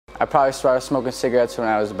I probably started smoking cigarettes when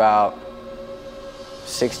I was about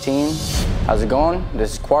 16. How's it going?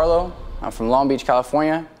 This is Quarlo. I'm from Long Beach,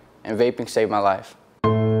 California, and vaping saved my life.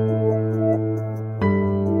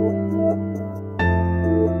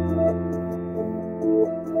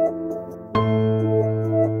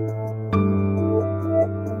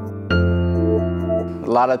 A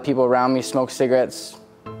lot of people around me smoke cigarettes.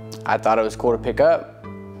 I thought it was cool to pick up.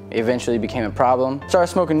 It eventually became a problem. Started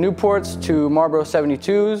smoking Newports to Marlboro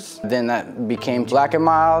 72s. Then that became Black and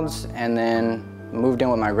Milds, and then moved in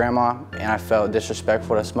with my grandma, and I felt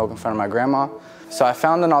disrespectful to smoke in front of my grandma. So I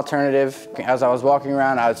found an alternative. As I was walking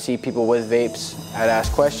around, I would see people with vapes. I'd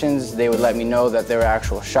ask questions. They would let me know that there were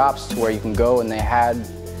actual shops to where you can go, and they had,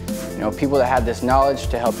 people that had this knowledge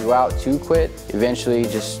to help you out to quit. Eventually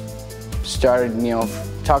just started,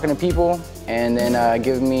 talking to people, and then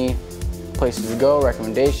giving me places to go,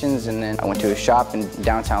 recommendations, and then I went to a shop in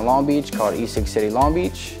downtown Long Beach called E6 City Long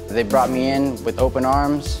Beach. They brought me in with open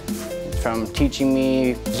arms, from teaching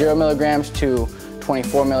me 0 milligrams to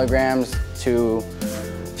 24 milligrams to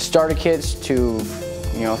starter kits to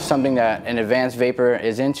something that an advanced vapor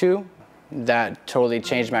is into. That totally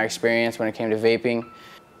changed my experience when it came to vaping.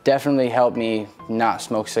 Definitely helped me not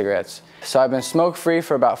smoke cigarettes. So I've been smoke-free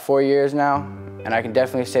for about 4 years now, and I can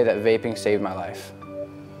definitely say that vaping saved my life.